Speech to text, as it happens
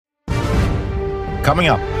Coming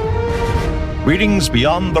up, readings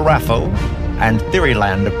beyond the RAFO and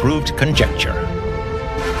Theoryland approved conjecture.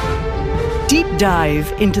 Deep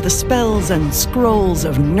dive into the spells and scrolls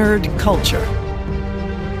of nerd culture.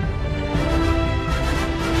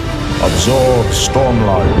 Absorb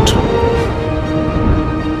Stormlight.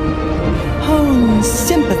 Hone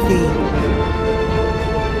sympathy.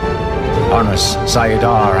 Harness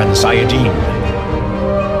Sayadar and Sayadine.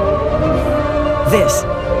 This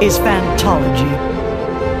is Phantology.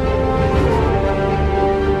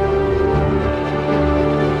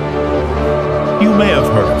 You may have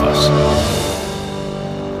heard of us.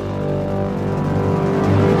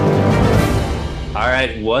 All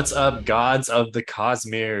right, what's up, gods of the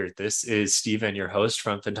Cosmere? This is Steven, your host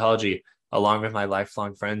from Phantology, along with my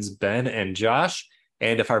lifelong friends Ben and Josh.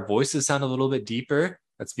 And if our voices sound a little bit deeper,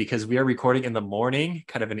 that's because we are recording in the morning,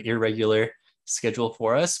 kind of an irregular schedule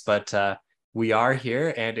for us, but we are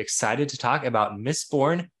here and excited to talk about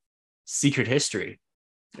Mistborn Secret History.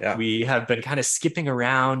 Yeah. We have been kind of skipping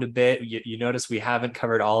around a bit. You notice we haven't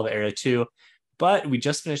covered all of Era 2, but we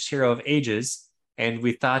just finished Hero of Ages, and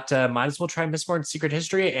we thought might as well try Mistborn Secret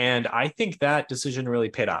History, and I think that decision really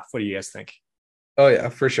paid off. What do you guys think? Oh, yeah,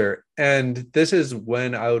 for sure. And this is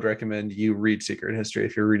when I would recommend you read Secret History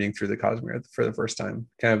if you're reading through the Cosmere for the first time,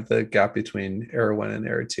 kind of the gap between Era 1 and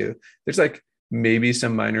Era 2. There's like maybe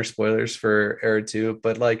some minor spoilers for Era 2,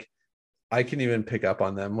 but like I can even pick up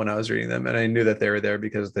on them when I was reading them. And I knew that they were there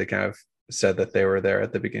because they kind of said that they were there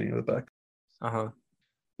at the beginning of the book. Uh-huh.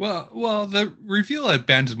 Well, the reveal at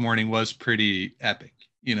Bands of Mourning was pretty epic,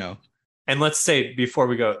 you know. And let's say before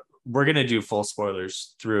we go, we're going to do full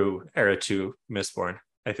spoilers through Era 2 Mistborn.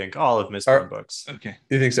 I think all of Mistborn books. Okay.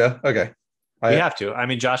 You think so? Okay. We have to. I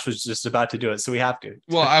mean, Josh was just about to do it, so we have to.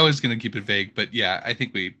 Well, I was going to keep it vague, but yeah, I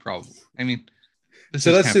think we probably,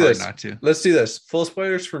 So let's do this. Not to. Let's do this. Full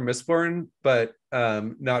spoilers for Mistborn, but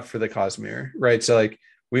not for the Cosmere, right? So like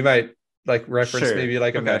we might like reference maybe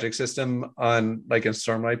like a magic system on like in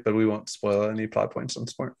Stormlight, but we won't spoil any plot points on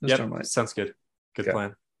Stormlight. Sounds good. Good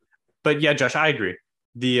plan. But yeah, Josh, I agree.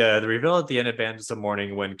 The reveal at the end of Bands of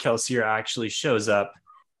Mourning when Kelsier actually shows up,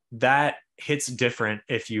 that hits different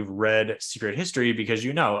if you've read Secret History because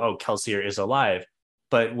you know, oh, Kelsier is alive.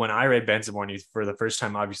 But when I read Bands of Mourning for the first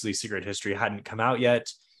time, obviously Secret History hadn't come out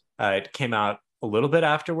yet. It came out a little bit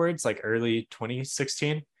afterwards, like early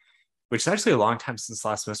 2016, which is actually a long time since the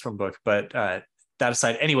last Mistborn book. But that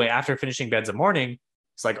aside, anyway, after finishing Bands of Mourning,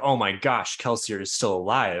 it's like, oh my gosh, Kelsier is still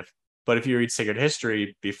alive. But if you read Secret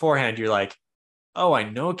History beforehand, you're like, oh, I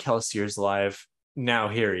know Kelsier's alive. Now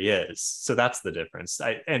here he is. So that's the difference.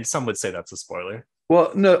 And some would say that's a spoiler.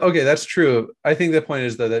 Well, no, okay, that's true. I think the point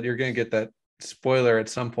is though that you're going to get that spoiler at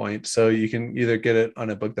some point, so you can either get it on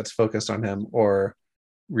a book that's focused on him or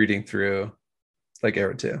reading through like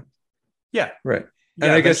Era 2. Yeah, right. Yeah,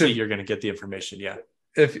 and I guess you're going to get the information.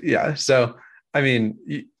 So I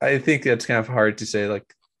mean, I think it's kind of hard to say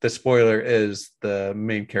like the spoiler is the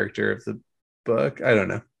main character of the book. I don't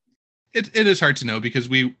know. It is hard to know because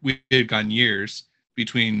we had gone years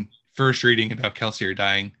between first reading about Kelsier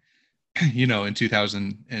dying, you know, in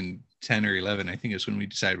 2010 or 11, I think is when we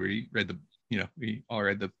decided we all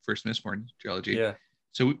read the first Mistborn trilogy. Yeah.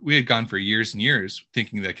 So we had gone for years and years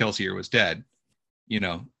thinking that Kelsier was dead, you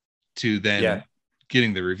know, to then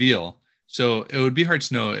getting the reveal. So it would be hard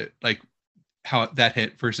to know like how that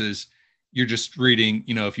hit versus you're just reading,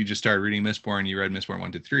 you know, if you just started reading Mistborn, you read Mistborn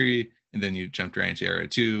 1 to 3, and then you jumped right into Era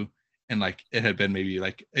 2. And like it had been maybe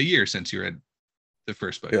like a year since you read the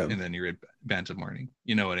first book and then you read Bands of Mourning.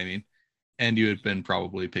 You know what I mean? And you had been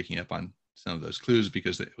probably picking up on some of those clues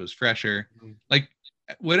because it was fresher. Mm-hmm. Like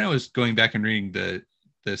when I was going back and reading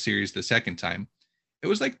the series the second time, it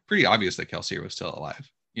was like pretty obvious that Kelsier was still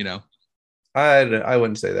alive, you know? I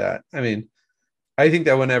wouldn't say that. I mean, I think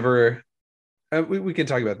that whenever we can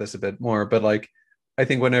talk about this a bit more, but like I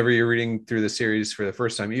think whenever you're reading through the series for the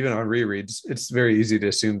first time, even on rereads, it's very easy to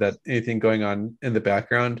assume that anything going on in the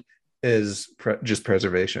background is just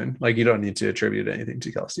preservation. Like you don't need to attribute anything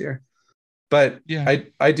to Kelsier. But yeah,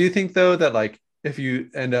 I do think though that like if you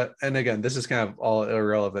end up, and again, this is kind of all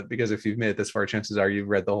irrelevant because if you've made it this far, chances are you've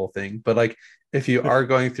read the whole thing. But like if you are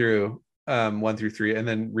going through 1 through 3 and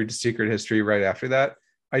then read Secret History right after that,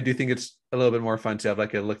 I do think it's a little bit more fun to have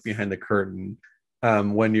like a look behind the curtain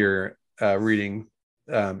when you're reading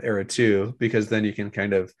Era 2, because then you can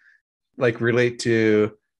kind of like relate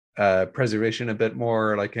to preservation a bit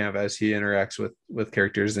more, like kind of as he interacts with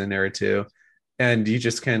characters in Era 2, and you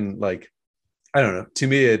just can like, I don't know, to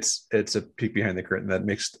me it's a peek behind the curtain that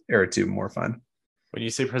makes Era 2 more fun. When you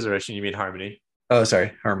say preservation, you mean harmony? Oh,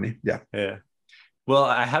 sorry, harmony. Yeah. Well,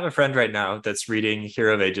 I have a friend right now that's reading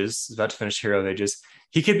Hero of Ages, is about to finish Hero of Ages.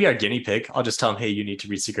 He could be our guinea pig. I'll just tell him, hey, you need to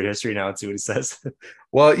read Secret History now and see what he says.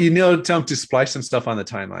 Well, tell him to splice some stuff on the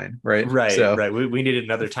timeline, right? Right, So, right. We needed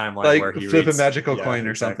another timeline like where he flip a reads. magical Yeah, coin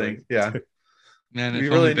or exactly. something. Yeah. Man, We if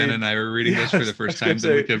really only Ben need- and I were reading this for the first time,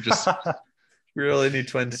 then we could have just We really need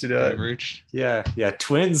twins to do it. converged. Yeah, yeah.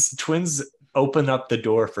 Twins open up the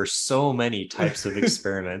door for so many types of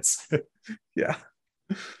experiments. Yeah.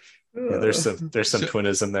 Yeah, there's some So-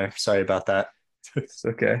 twinism there. Sorry about that. It's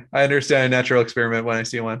okay. I understand a natural experiment when I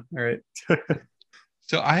see one. All right.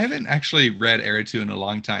 So I haven't actually read Eridu in a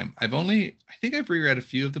long time. I think I've reread a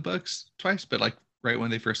few of the books twice, but like right when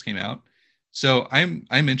they first came out. So I'm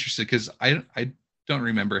interested because I don't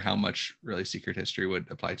remember how much really Secret History would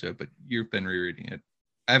apply to it, but you've been rereading it.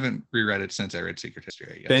 I haven't reread it since I read Secret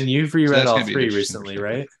History, I guess. Ben, you've So reread that's all gonna be an three interesting recently,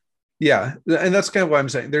 perspective. right? Yeah, and that's kind of what I'm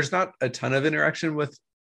saying. There's not a ton of interaction with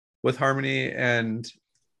Harmony and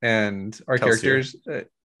our Kelsier. characters.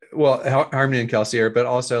 Harmony and Kelsier, but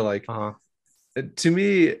also like Uh-huh. to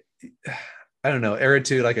me, I don't know. Era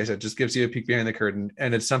 2, like I said, just gives you a peek behind the curtain,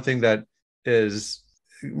 and it's something that is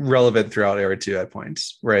relevant throughout Era 2 at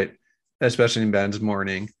points, right? Especially in Ben's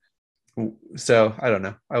mourning. So I don't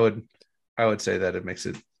know. I would say that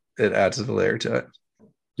it adds a layer to it.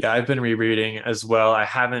 Yeah, I've been rereading as well. I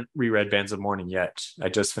haven't reread Bands of Mourning yet. I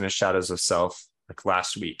just finished Shadows of Self like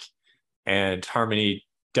last week, and Harmony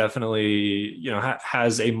definitely,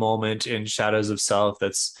 has a moment in Shadows of Self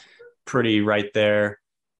that's pretty right there.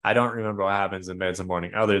 I don't remember what happens in Bands of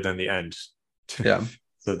Mourning other than the end. Yeah.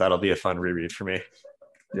 So that'll be a fun reread for me.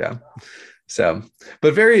 Yeah. So,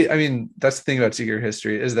 but that's the thing about Secret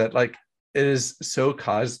History is that like it is so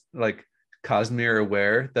Cosmere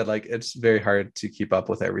aware that like it's very hard to keep up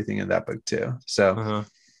with everything in that book too. So, Uh-huh.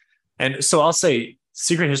 And so I'll say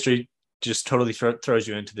Secret History just totally throws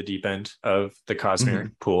you into the deep end of the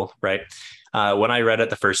Cosmere pool, right? When I read it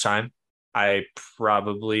the first time, I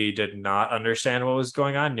probably did not understand what was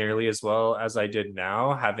going on nearly as well as I did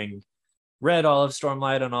now, having read all of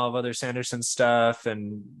Stormlight and all of other Sanderson stuff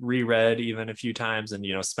and reread even a few times and,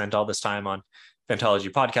 spent all this time on Phantology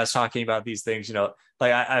podcast talking about these things,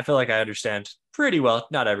 I feel like I understand pretty well,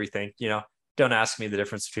 not everything, don't ask me the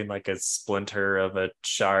difference between like a splinter of a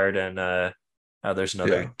shard and there's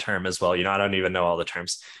another term as well. I don't even know all the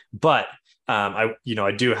terms, but I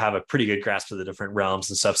do have a pretty good grasp of the different realms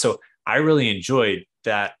and stuff. So I really enjoyed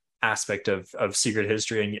that aspect of Secret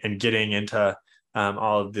History and getting into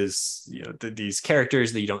all of this, these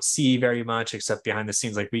characters that you don't see very much except behind the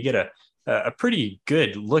scenes. Like we get a pretty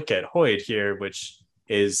good look at Hoid here, which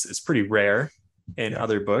is pretty rare in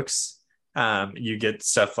other books. You get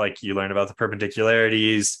stuff like you learn about the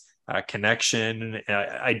perpendicularities, connection,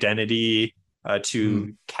 identity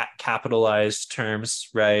to capitalized terms,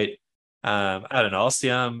 right? I don't know,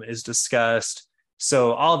 Alcium is discussed.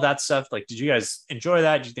 So all of that stuff, like, did you guys enjoy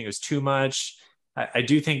that? Do you think it was too much? I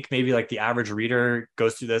do think maybe like the average reader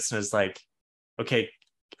goes through this and is like, okay,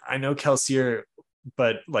 I know Kelsier,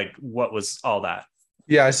 but like, what was all that?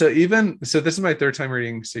 Yeah. So this is my third time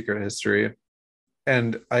reading Secret History,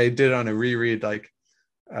 and I did on a reread, like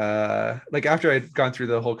after I'd gone through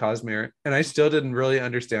the whole Cosmere, and I still didn't really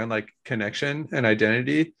understand like connection and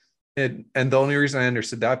identity. And the only reason I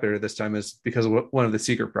understood that better this time is because one of the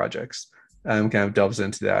secret projects kind of delves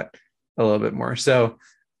into that a little bit more. So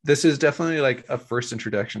this is definitely like a first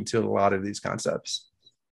introduction to a lot of these concepts.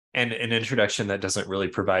 And an introduction that doesn't really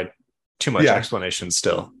provide too much explanation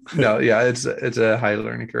still. No, yeah, it's a high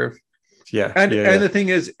learning curve. Yeah. And the thing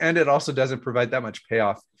is, and it also doesn't provide that much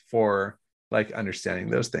payoff for like understanding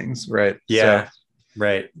those things, right? Yeah. So,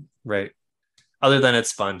 right. Other than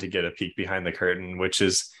it's fun to get a peek behind the curtain, which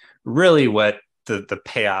is really what the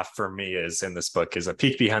payoff for me is in this book, is a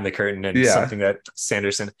peek behind the curtain and something that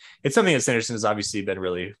Sanderson has obviously been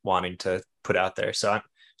really wanting to put out there. So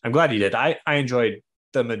I'm glad he did. I enjoyed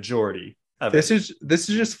the majority of this it. This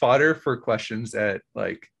is just fodder for questions at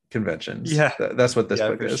like conventions. Yeah. That's what this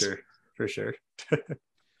book is. For sure.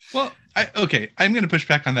 Well, I'm going to push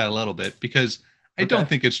back on that a little bit because I don't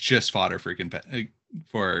think it's just fodder for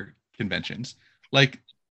conventions. Like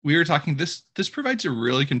we were talking, this provides a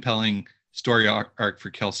really compelling story arc for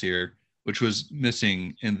Kelsier, which was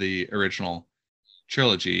missing in the original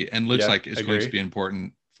trilogy and looks like it's going to be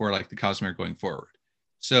important for like the Cosmere going forward.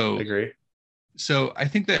 So agree. So I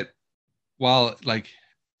think that while like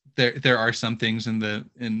there are some things in the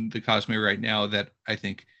Cosmere right now that I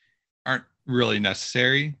think aren't really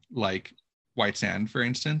necessary, like White Sand, for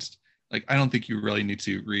instance. Like I don't think you really need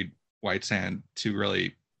to read White Sand to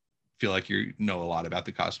really feel like you know a lot about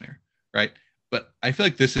the Cosmere, right? But I feel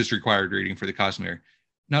like this is required reading for the Cosmere,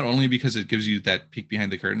 not only because it gives you that peek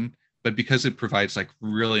behind the curtain, but because it provides like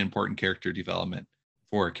really important character development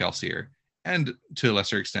for Kelsier, and to a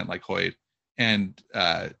lesser extent like Hoyt, and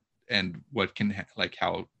what can like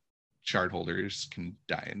how shard holders can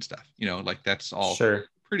die and stuff. You know, like that's all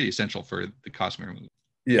pretty essential for the Cosmere movie.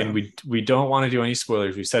 Yeah. And we don't want to do any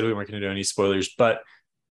spoilers. We said we weren't going to do any spoilers, but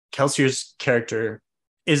Kelsier's character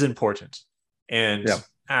is important. And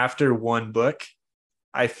after one book,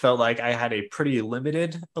 I felt like I had a pretty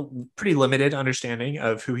limited understanding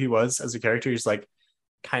of who he was as a character. He's like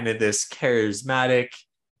kind of this charismatic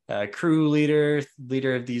crew leader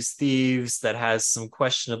of these thieves that has some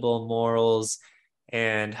questionable morals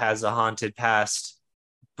and has a haunted past.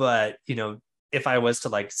 But, you know, if I was to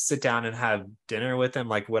like sit down and have dinner with him,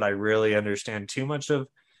 like would I really understand too much of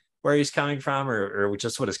where he's coming from or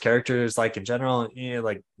just what his character is like in general? You know,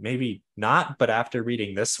 like maybe not. But after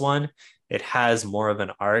reading this one, it has more of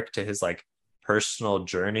an arc to his like personal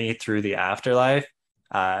journey through the afterlife.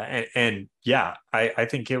 And yeah, I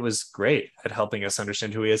think it was great at helping us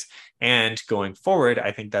understand who he is. And going forward,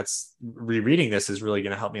 I think that's rereading this is really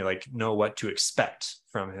going to help me like know what to expect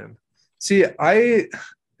from him. See, I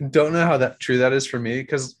don't know how true that is for me,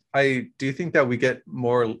 because I do think that we get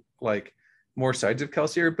more sides of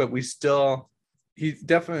Kelsier, but he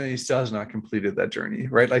definitely still has not completed that journey,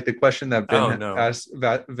 right? Like the question that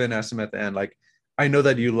Vin asked him at the end, like, I know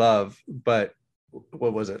that you love, but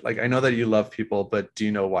what was it? Like, I know that you love people, but do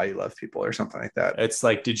you know why you love people, or something like that? It's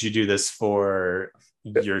like, did you do this for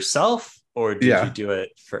yourself, or did you do it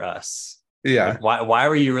for us? Yeah. Like, why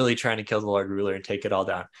were you really trying to kill the Lord Ruler and take it all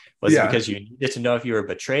down? Was it because you needed to know if you were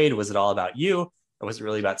betrayed? Was it all about you, or was it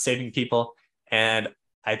really about saving people? And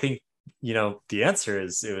I think, you know, the answer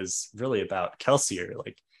is it was really about Kelsier.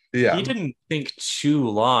 Like, he didn't think too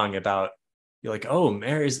long about, you're like, oh,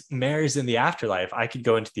 Mare's in the afterlife. I could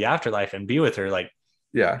go into the afterlife and be with her. Like,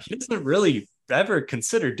 he doesn't really ever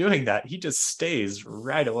consider doing that. He just stays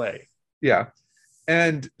right away. Yeah.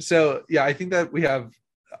 And so, I think that we have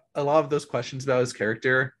a lot of those questions about his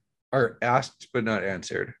character are asked but not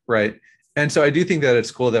answered, right? And so I do think that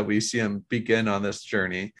it's cool that we see him begin on this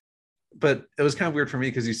journey. But it was kind of weird for me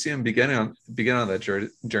because you see him begin on that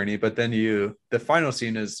journey, but then the final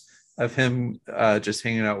scene is of him just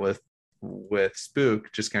hanging out with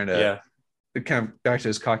Spook, just kind of back to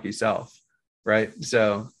his cocky self, right?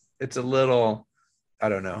 So it's a little, I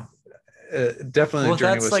don't know. Definitely, the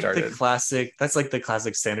journey was started. That's like the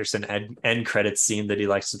classic Sanderson end credits scene that he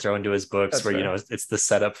likes to throw into his books, that's where you know it's the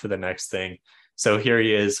setup for the next thing. So here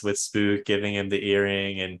he is with Spook giving him the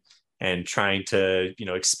earring and trying to, you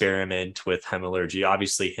know, experiment with hemorrhagy,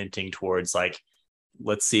 obviously hinting towards like,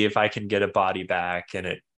 let's see if I can get a body back. And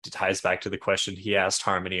it ties back to the question he asked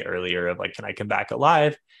Harmony earlier of like, can I come back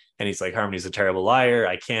alive? And he's like, Harmony's a terrible liar.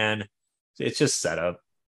 I can. It's just set up.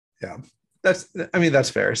 Yeah. That's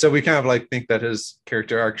fair. So we kind of like think that his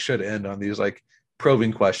character arc should end on these like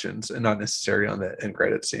probing questions and not necessarily on the end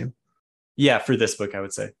credit scene. Yeah. For this book, I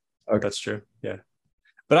would say. Okay. That's true. Yeah.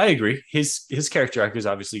 But I agree. His character arc is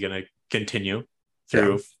obviously going to continue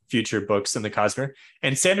through future books in the Cosmere.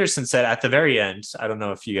 And Sanderson said at the very end, I don't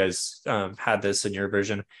know if you guys had this in your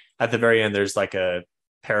version, at the very end, there's like a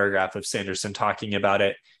paragraph of Sanderson talking about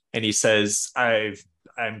it. And he says, I'm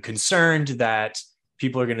concerned that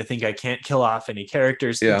people are going to think I can't kill off any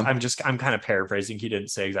characters. Yeah. I'm kind of paraphrasing. He didn't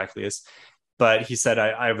say exactly this, but he said,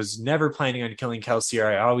 I was never planning on killing Kelsier.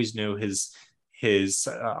 I always knew his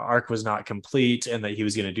arc was not complete and that he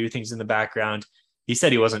was going to do things in the background. He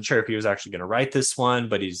said he wasn't sure if he was actually going to write this one,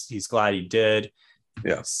 but he's glad he did.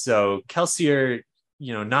 Yeah. So Kelsier,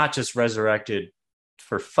 you know, not just resurrected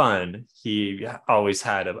for fun, he always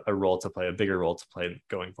had a role to play, a bigger role to play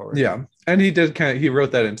going forward. Yeah. And he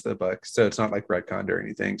wrote that into the book, so it's not like retconned or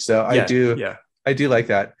anything. So I do like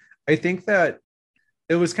that. I think that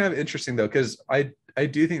it was kind of interesting though, because I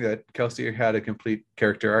do think that Kelsier had a complete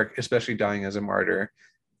character arc, especially dying as a martyr.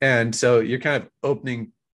 And so you're kind of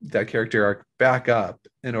opening that character arc back up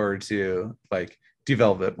in order to like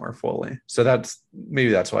develop it more fully. So that's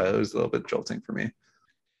why it was a little bit jolting for me.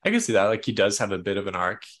 I can see that. Like, he does have a bit of an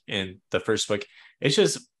arc in the first book. It's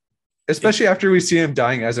just, especially after we see him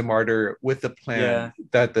dying as a martyr with the plan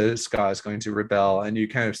that the Ska is going to rebel, and you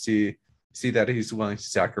kind of see that he's willing to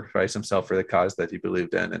sacrifice himself for the cause that he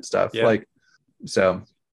believed in and stuff. Yeah. Like, so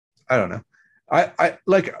I don't know. I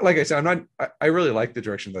like I said, I really like the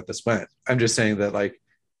direction that this went. I'm just saying that like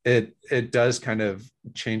it does kind of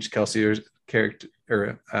change Kelsier's character,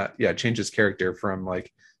 or change his character from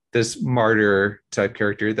like this martyr type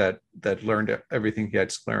character that learned everything he had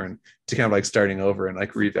to learn to kind of like starting over and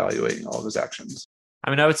like reevaluating all of his actions. I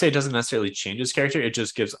mean, I would say it doesn't necessarily change his character. It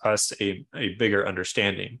just gives us a bigger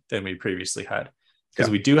understanding than we previously had. Because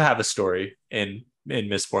we do have a story in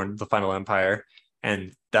Mistborn, The Final Empire,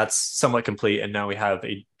 and that's somewhat complete. And now we have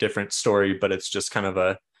a different story, but it's just kind of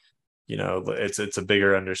a, it's a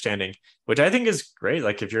bigger understanding, which I think is great.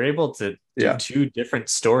 Like if you're able to do two different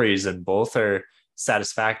stories and both are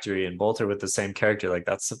satisfactory and both are with the same character, like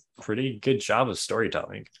that's a pretty good job of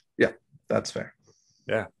storytelling. Yeah, that's fair.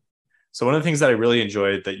 Yeah. So one of the things that I really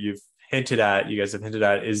enjoyed that you guys have hinted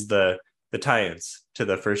at, is the tie-ins to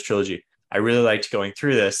the first trilogy. I really liked going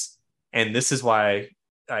through this, and this is why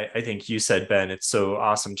I think you said, Ben, it's so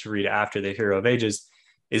awesome to read after the Hero of Ages,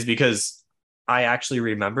 is because I actually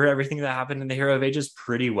remember everything that happened in the Hero of Ages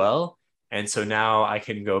pretty well. And so now I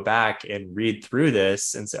can go back and read through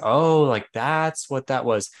this and say, oh, like that's what that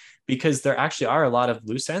was. Because there actually are a lot of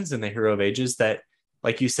loose ends in the Hero of Ages that,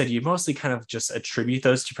 like you said, you mostly kind of just attribute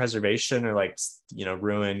those to preservation or like,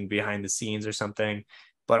 ruin behind the scenes or something,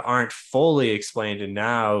 but aren't fully explained. And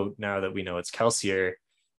now that we know it's Kelsier,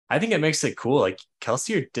 I think it makes it cool. Like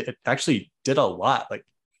Kelsier actually did a lot. Like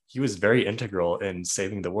he was very integral in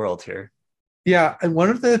saving the world here. Yeah, and one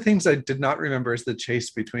of the things I did not remember is the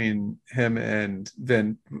chase between him and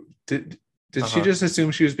Vin. Did she just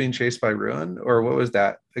assume she was being chased by Ruin, or what was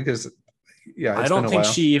that? Because I don't think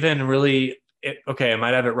she even really. I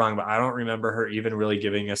might have it wrong, but I don't remember her even really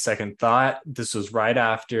giving a second thought. This was right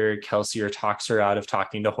after Kelsier talks her out of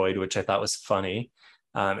talking to Hoid, which I thought was funny,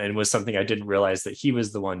 and was something I didn't realize that he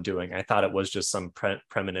was the one doing. I thought it was just some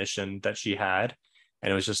premonition that she had,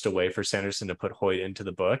 and it was just a way for Sanderson to put Hoid into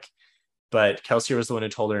the book. But Kelsier was the one who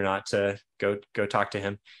told her not to go talk to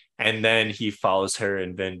him. And then he follows her,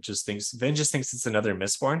 and Vin just thinks it's another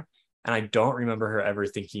Mistborn. And I don't remember her ever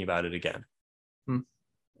thinking about it again.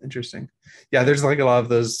 Interesting. Yeah, there's like a lot of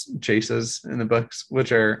those chases in the books,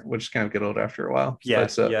 which kind of get old after a while. Yeah,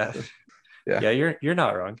 you're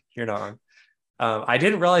not wrong. You're not wrong. I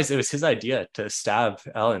didn't realize it was his idea to stab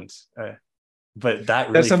Elend, but that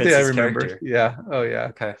really that's something fits I his remember. Character. Yeah. Oh yeah.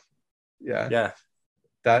 Okay. Yeah.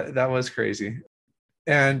 That was crazy,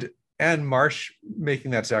 and Marsh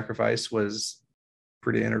making that sacrifice was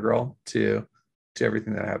pretty integral to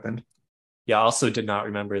everything that happened. Yeah. I also did not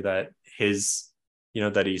remember that his.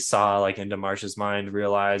 That he saw like into Marsh's mind,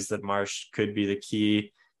 realized that Marsh could be the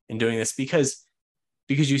key in doing this, because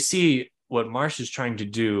you see what Marsh is trying to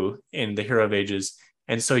do in the Hero of Ages.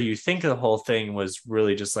 And so you think the whole thing was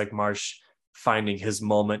really just like Marsh finding his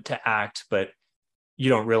moment to act, but you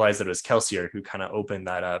don't realize that it was Kelsier who kind of opened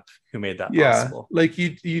that up, who made that possible. Like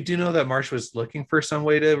you do know that Marsh was looking for some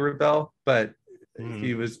way to rebel, but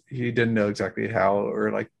he didn't know exactly how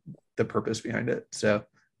or like the purpose behind it. So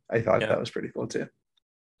I thought that was pretty cool too.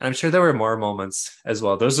 I'm sure there were more moments as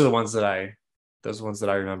well. Those are the ones that I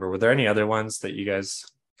remember. Were there any other ones that you guys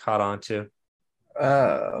caught on to?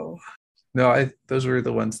 No, those were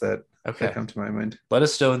the ones that come to my mind. Let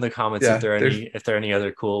us know in the comments if there are any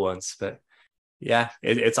other cool ones. But yeah,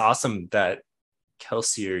 it's awesome that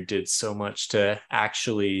Kelsier did so much to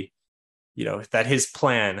actually, that his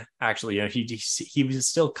plan actually, he was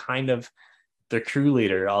still kind of the crew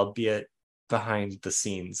leader, albeit behind the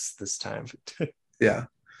scenes this time. Yeah.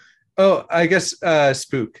 Oh, I guess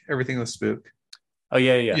Spook. Everything with Spook. Oh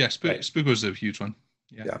yeah. Yeah, Spook was a huge one.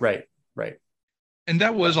 Yeah. Right. And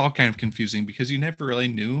that was all kind of confusing because you never really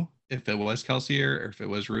knew if it was Kelsier or if it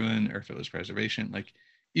was Ruin or if it was Preservation. Like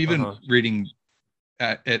even reading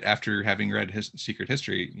it after having read his Secret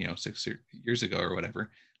History, 6 years ago or whatever,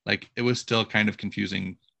 like it was still kind of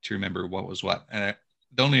confusing to remember what was what. And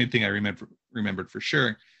the only thing I remembered for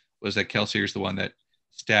sure was that Kelsier is the one that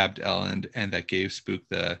stabbed Elend and that gave Spook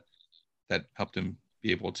that helped him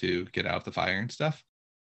be able to get out of the fire and stuff.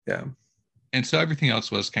 Yeah. And so everything else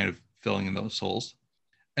was kind of filling in those holes.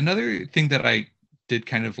 Another thing that I did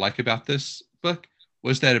kind of like about this book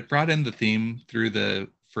was that it brought in the theme through the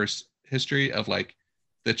first history of like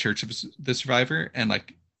the Church of the Survivor and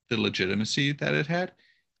like the legitimacy that it had,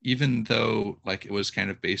 even though like it was kind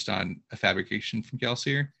of based on a fabrication from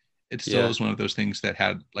Kelsier. It still is one of those things that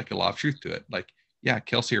had like a lot of truth to it. Like, yeah,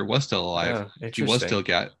 Kelsier was still alive. He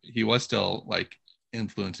was still like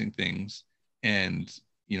influencing things and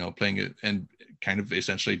playing it, and kind of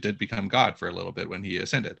essentially did become God for a little bit when he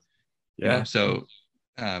ascended. Yeah. So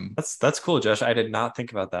that's cool, Josh. I did not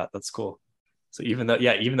think about that. That's cool. So even though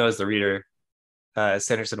as the reader,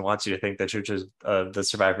 Sanderson wants you to think that Church of the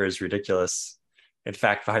Survivor is ridiculous, in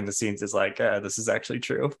fact, behind the scenes is like, this is actually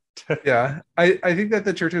true. Yeah, I think that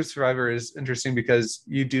the Church of Survivor is interesting because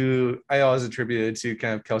I always attribute it to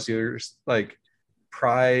kind of Kelsier's like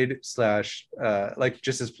pride / like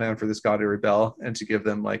just his plan for this god to rebel and to give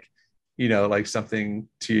them like, like something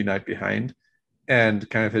to unite behind, and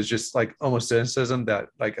kind of his just like almost cynicism that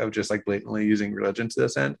like of just like blatantly using religion to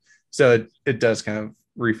this end. So it does kind of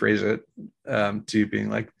rephrase it to being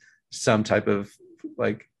like some type of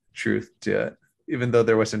like truth to it, even though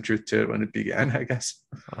there was some truth to it when it began, I guess.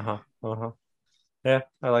 Yeah,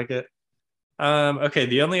 I like it. Okay,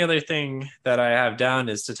 the only other thing that I have down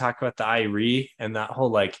is to talk about the Irie and that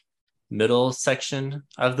whole like middle section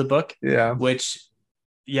of the book. Yeah. Which,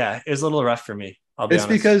 yeah, is a little rough for me. I'll be it's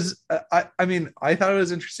honest. Because I mean, I thought it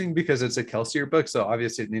was interesting because it's a Kelsier book, so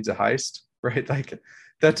obviously it needs a heist, right? Like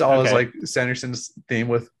that's always like Sanderson's theme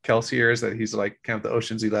with Kelsier is that he's like kind of the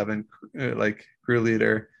Ocean's 11 like crew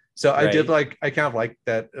leader. So I did like, I kind of like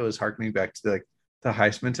that it was harkening back to like the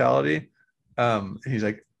heist mentality. He's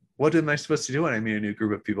like, what am I supposed to do when I meet a new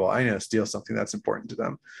group of people? I know, steal something that's important to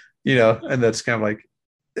them, and that's kind of like,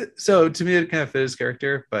 so to me, it kind of fit his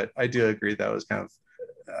character, but I do agree that was kind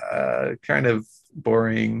of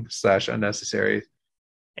boring / unnecessary.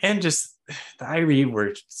 And just the Irie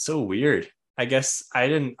were so weird. I guess I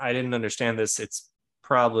didn't understand this. It's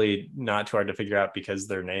probably not too hard to figure out because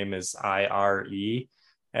their name is IRE.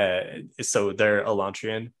 So they're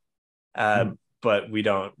Elantrian. But we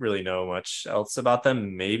don't really know much else about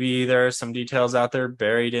them. Maybe there are some details out there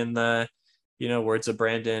buried in the, words of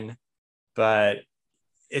Brandon, but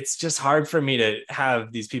it's just hard for me to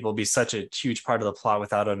have these people be such a huge part of the plot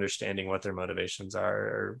without understanding what their motivations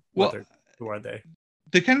are, or who are they?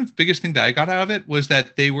 The kind of biggest thing that I got out of it was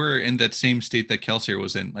that they were in that same state that Kelsier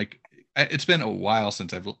was in. Like, it's been a while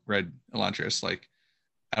since I've read Elantris. Like,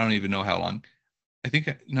 I don't even know how long. I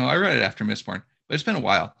read it after Mistborn, but it's been a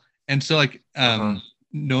while. And so like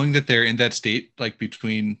knowing that they're in that state, like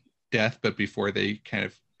between death, but before they kind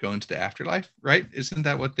of go into the afterlife, right? Isn't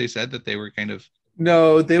that what they said, that they were kind of?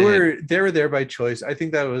 No, they were there by choice. I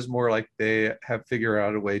think that was more like they have figured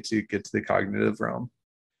out a way to get to the cognitive realm.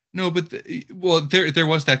 No, but there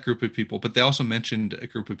was that group of people, but they also mentioned a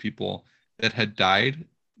group of people that had died.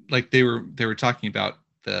 Like they were talking about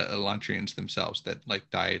the Elantrians themselves that like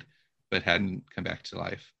died, but hadn't come back to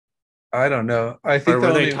life. I don't know. I think, or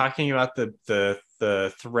were they talking about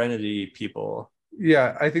the Threnody people?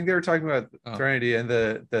 Yeah, I think they were talking about Threnody and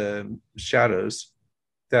the shadows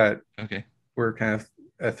that were kind of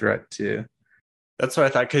a threat to. That's what I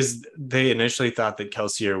thought, because they initially thought that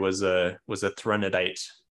Kelsier was a Threnodite.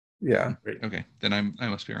 Yeah. Okay, then I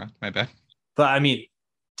must be wrong. My bad. But I mean,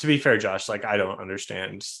 to be fair, Josh, like I don't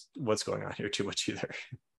understand what's going on here too much either.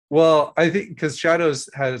 Well, I think because Shadows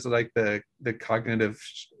has like the cognitive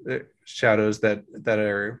shadows that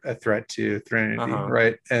are a threat to Threnody,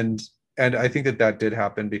 right? And I think that did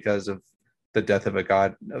happen because of the death of a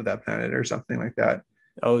god of that planet or something like that.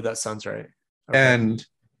 Oh, that sounds right. Okay. And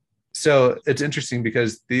so it's interesting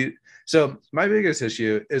because my biggest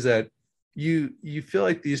issue is that you feel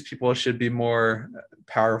like these people should be more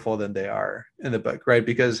powerful than they are in the book, right?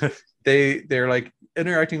 Because they're like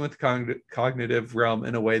interacting with the cognitive realm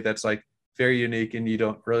in a way that's like very unique and you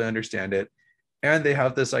don't really understand it. And they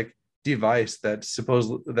have this like device that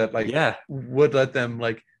would let them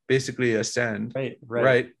like basically ascend.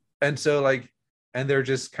 Right. And so like, and they're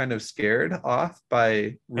just kind of scared off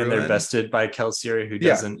by Ruin. And they're bested by Kelsier, who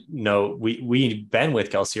doesn't know. We've been with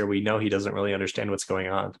Kelsier. We know he doesn't really understand what's going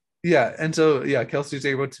on. Yeah. And so, Kelsey's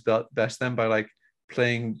able to best them by like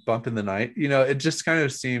playing Bump in the Night. It just kind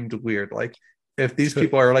of seemed weird. Like if these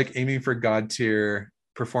people are like aiming for God tier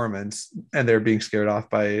performance and they're being scared off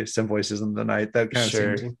by some voices in the night, that kind of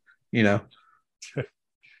seems,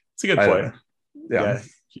 It's a good point. Yeah.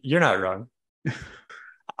 You're not wrong.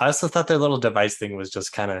 I also thought their little device thing was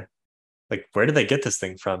just kind of like, where did they get this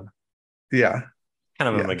thing from? Yeah.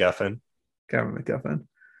 Kind of a MacGuffin.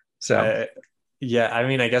 So, I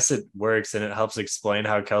mean, I guess it works and it helps explain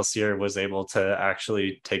how Kelsier was able to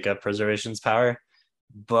actually take up Preservation's power.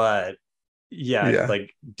 But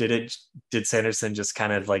like, did Sanderson just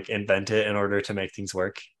kind of like invent it in order to make things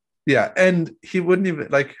work? Yeah. And he wouldn't even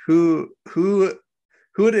like, who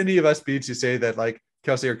would any of us be to say that like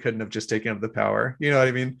Kelsier couldn't have just taken up the power? You know what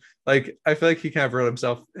I mean? Like, I feel like he kind of wrote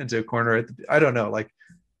himself into a corner. I don't know. Like,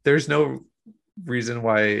 there's no reason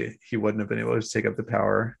why he wouldn't have been able to take up the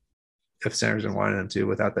power if Sanderson wanted him to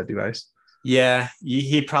without that device. Yeah,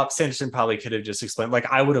 Sanderson probably could have just explained.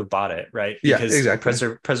 Like, I would have bought it, right? Because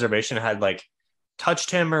exactly. Preservation had like touched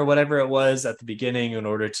him or whatever it was at the beginning in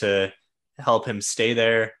order to help him stay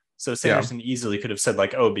there. So Sanderson easily could have said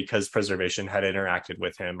like, oh, because Preservation had interacted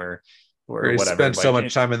with him or he whatever. Spent so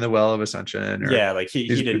much time in the Well of Ascension. Like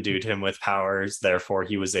he endued him with powers, therefore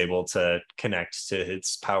he was able to connect to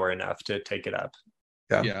his power enough to take it up.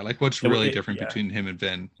 Like what's really different between him and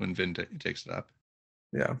Vin when Vin takes it up?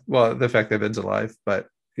 Yeah. Well, the fact that Ben's alive, but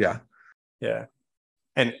yeah. Yeah.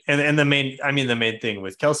 And the main thing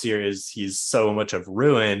with Kelsier is he's so much of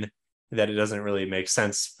ruin that it doesn't really make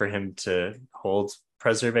sense for him to hold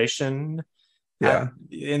preservation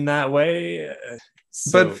in that way.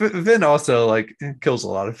 But Vin also like kills a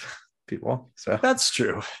lot of people. So that's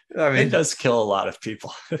true. I mean, it does kill a lot of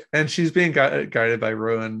people. And she's being guided by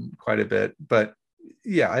Rowan quite a bit. But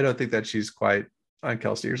yeah, I don't think that she's quite on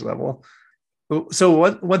Kelsier's level.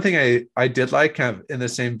 So one thing I did like, kind of in the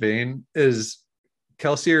same vein, is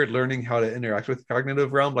Kelsier learning how to interact with the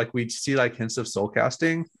cognitive realm. Like we see like hints of soul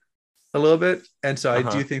casting a little bit. And so I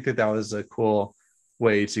do think that was a cool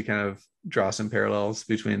way to kind of draw some parallels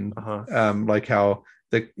between like how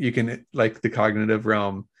you can like the cognitive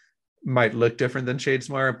realm might look different than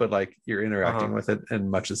Shadesmar, but like you're interacting with it in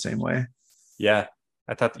much the same way. Yeah,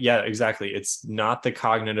 I thought, exactly. It's not the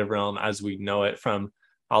cognitive realm as we know it from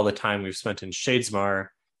all the time we've spent in Shadesmar,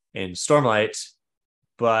 in Stormlight,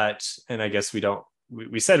 and I guess we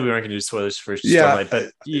said we weren't going to do spoilers for Stormlight,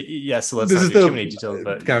 but so let's not do too many details.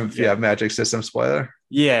 But kind of magic system spoiler.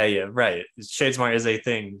 Yeah, right. Shadesmar is a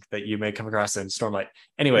thing that you may come across in Stormlight.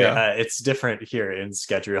 Anyway, it's different here in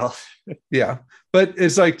Scadrial. Yeah, but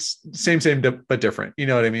it's like same but different. You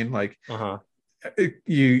know what I mean? Like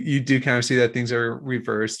you do kind of see that things are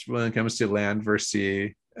reversed when it comes to land versus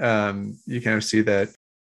sea. You kind of see that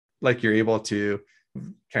like you're able to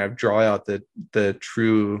kind of draw out the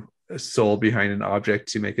true soul behind an object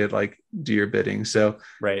to make it like do your bidding. So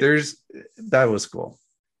that was cool.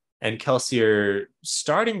 And Kelsier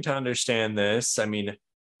starting to understand this. I mean,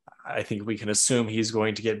 I think we can assume he's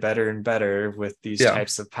going to get better and better with these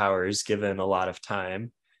types of powers given a lot of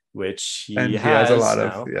time, which he has a lot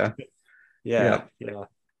now. Yeah.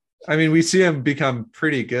 I mean, we see him become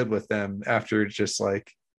pretty good with them after just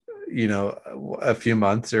like, you know, a few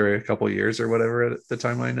months or a couple years or whatever the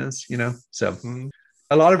timeline is, you know. So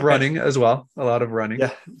a lot of running as well. A lot of running.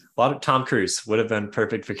 Yeah. A lot of Tom Cruise would have been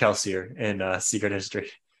perfect for Kelsier in Secret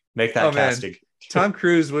History. Make that casting. Tom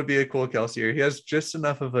Cruise would be a cool Kelsier. He has just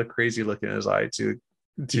enough of a crazy look in his eye to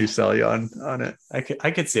sell you on it.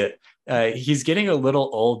 I could see it. He's getting a little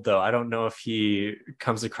old though. I don't know if he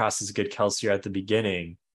comes across as a good Kelsier at the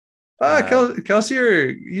beginning.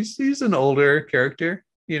 Kelsier, he's an older character.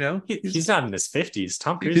 You know, he's not in his 50s.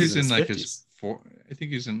 Tom Cruise is in like 50s. I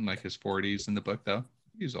think he's in like his 40s in the book though.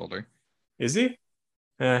 He's older. Is he?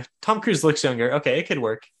 Tom Cruise looks younger. Okay, it could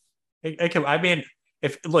work. I mean,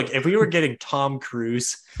 if we were getting Tom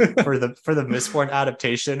Cruise for the Mistborn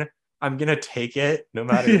adaptation, I'm gonna take it no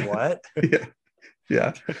matter what.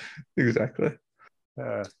 Yeah, exactly.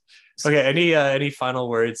 Okay, any final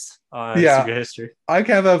words on Secret History? I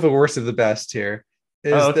kind of have a worst of the best here.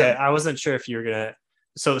 I wasn't sure if you were gonna.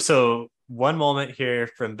 So one moment here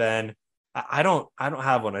from Ben. I don't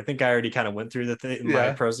have one. I think I already kind of went through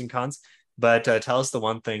my pros and cons. But tell us the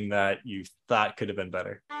one thing that you thought could have been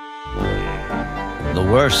better. The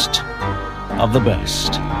worst of the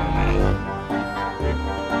best.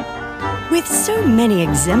 With so many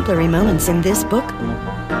exemplary moments in this book,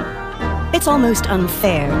 it's almost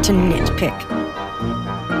unfair to nitpick.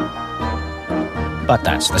 But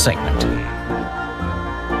that's the segment.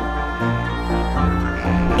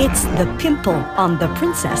 It's the pimple on the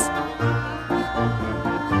princess,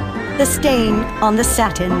 the stain on the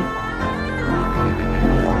satin,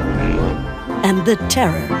 and the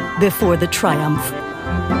terror before the triumph.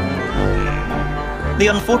 The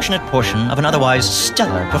unfortunate portion of an otherwise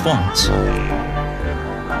stellar performance.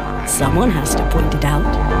 Someone has to point it out.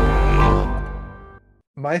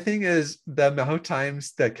 My thing is the amount of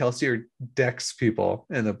times that Kelsier decks people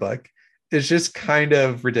in the book is just kind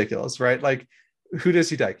of ridiculous, right? Like, who does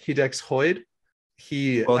he deck? He decks Hoid.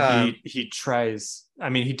 He tries. I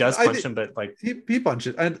mean, he does punch him, but like he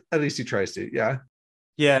punches, and at least he tries to. Yeah.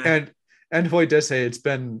 And Hoid does say it's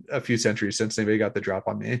been a few centuries since anybody got the drop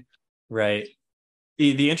on me. Right.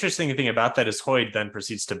 The interesting thing about that is Hoid then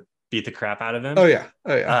proceeds to beat the crap out of him. Oh yeah.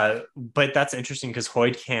 But that's interesting because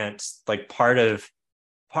Hoid can't, like, part of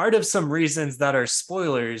some reasons that are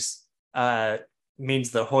spoilers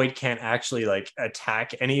means that Hoid can't actually like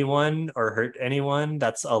attack anyone or hurt anyone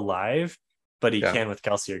that's alive, but he can with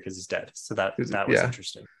Kelsier because he's dead. So that was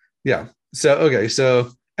interesting. Yeah.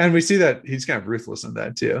 So and we see that he's kind of ruthless in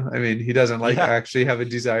that too. I mean, he doesn't actually have a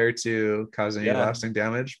desire to cause any lasting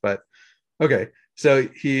damage, but okay. So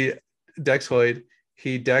he decks Hoid,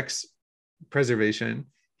 he decks Preservation,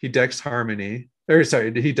 he decks Harmony,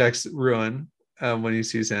 he decks Ruin when he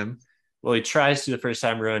sees him. Well, he tries to the first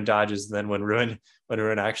time, Ruin dodges, and then when Ruin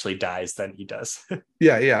actually dies, then he does.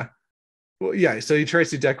 Yeah. Well, yeah. So he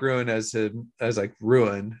tries to deck Ruin as like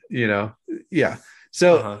Ruin, you know. Yeah.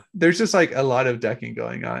 So there's just like a lot of decking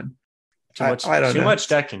going on. Too much, I don't too know. much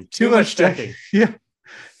decking. Too much decking. Yeah.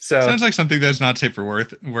 So sounds like something that's not safe for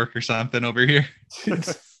work or something over here.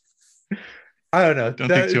 I don't know. Don't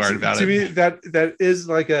think too hard about it. To me, that is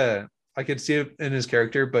like I could see it in his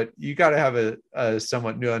character, but you got to have a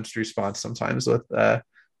somewhat nuanced response sometimes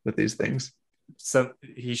with these things. So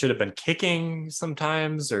he should have been kicking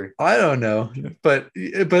sometimes, or I don't know, but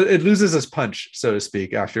it loses its punch, so to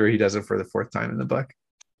speak, after he does it for the fourth time in the book.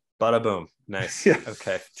 Bada boom. Nice. Yeah.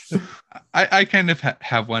 Okay. I kind of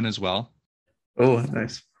have one as well. Oh,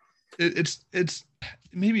 nice. It's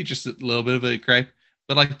maybe just a little bit of a gripe,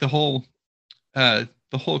 but like the whole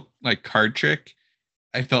like card trick,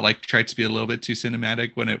 I felt like tried to be a little bit too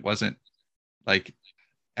cinematic when it wasn't like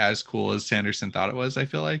as cool as Sanderson thought it was. I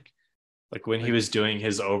feel like when he was doing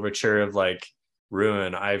his overture of like,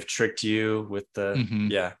 Ruin, I've tricked you with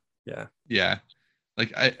the yeah.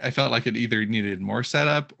 Like I felt like it either needed more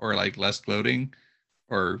setup or like less gloating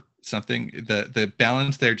or something. The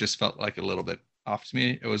balance there just felt like a little bit off to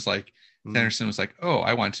me. It was like Sanderson was like, oh,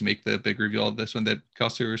 I want to make the big reveal of this one that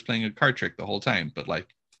Kelsier was playing a card trick the whole time, but like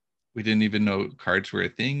we didn't even know cards were a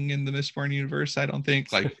thing in the Mistborn universe. I don't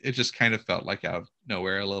think. Like it just kind of felt like out of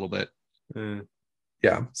nowhere a little bit.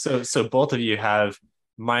 Yeah. So both of you have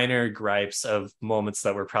minor gripes of moments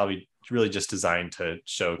that were probably really just designed to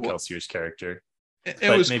show Kelsier's character.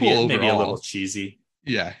 It was cool overall. Maybe a little cheesy.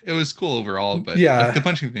 Yeah, it was cool overall, but yeah, like, the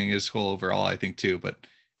punching thing is cool overall, I think too. But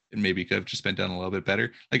it maybe could have just been done a little bit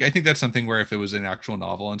better. Like I think that's something where if it was an actual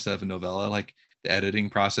novel instead of a novella, like the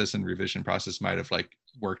editing process and revision process might have like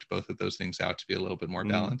worked both of those things out to be a little bit more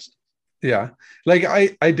balanced. Yeah, like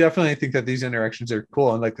I definitely think that these interactions are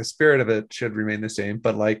cool and like the spirit of it should remain the same,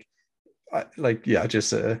 but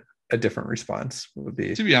just a different response would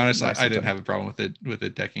be. To be honest, I didn't have a problem with the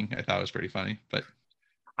decking. I thought it was pretty funny, but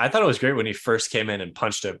I thought it was great when he first came in and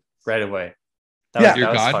punched him right away. That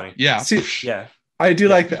was funny. Yeah. See, yeah. I do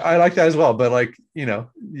like that. I like that as well. But like, you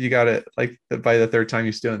got it like by the third time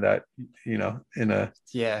he's doing that, in a.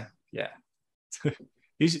 Yeah.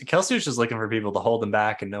 Kelsey was just looking for people to hold him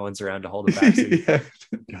back and no one's around to hold him back. So yeah.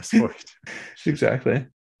 Goes for it. Exactly.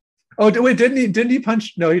 Oh, wait, didn't he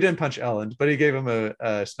punch? No, he didn't punch Ellen, but he gave him a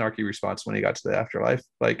snarky response when he got to the afterlife.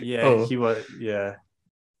 Like, he was,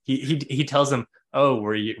 he tells him, oh,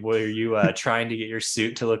 were you trying to get your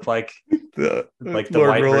suit to look like the white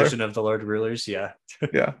version of the Lord Rulers? Yeah.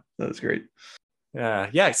 Yeah, that was great.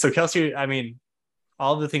 Yeah. So Kelsey, I mean,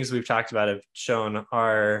 all the things we've talked about have shown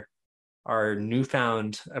our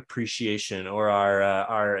newfound appreciation or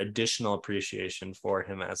our additional appreciation for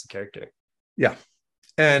him as a character. Yeah.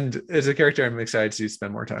 And as a character, I'm excited to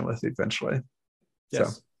spend more time with eventually.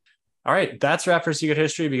 Yes. So. All right. That's wrap for Secret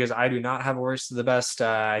History because I do not have a worst of the best.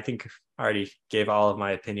 I think I already gave all of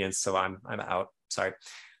my opinions, so I'm out. Sorry.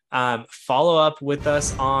 Follow up with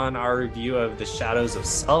us on our review of The Shadows of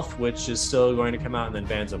Self, which is still going to come out, and then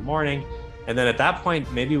Bands of Mourning. And then at that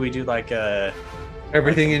point, maybe we do like a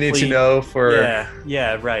everything you need to know for right.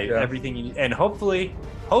 Yeah. Everything you need. And hopefully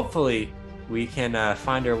we can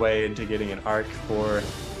find our way into getting an arc for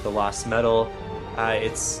The Lost Metal.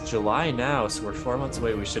 It's July now, so we're 4 months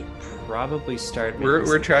away. We should probably start.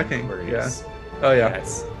 We're tracking. Inquiries. Yeah. Oh yeah.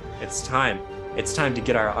 It's time. It's time to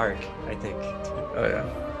get our arc, I think. Oh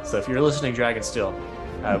yeah. So if you're listening, Dragonsteel,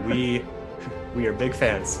 we are big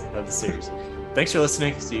fans of the series. Thanks for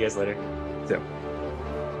listening. See you guys later. Yeah.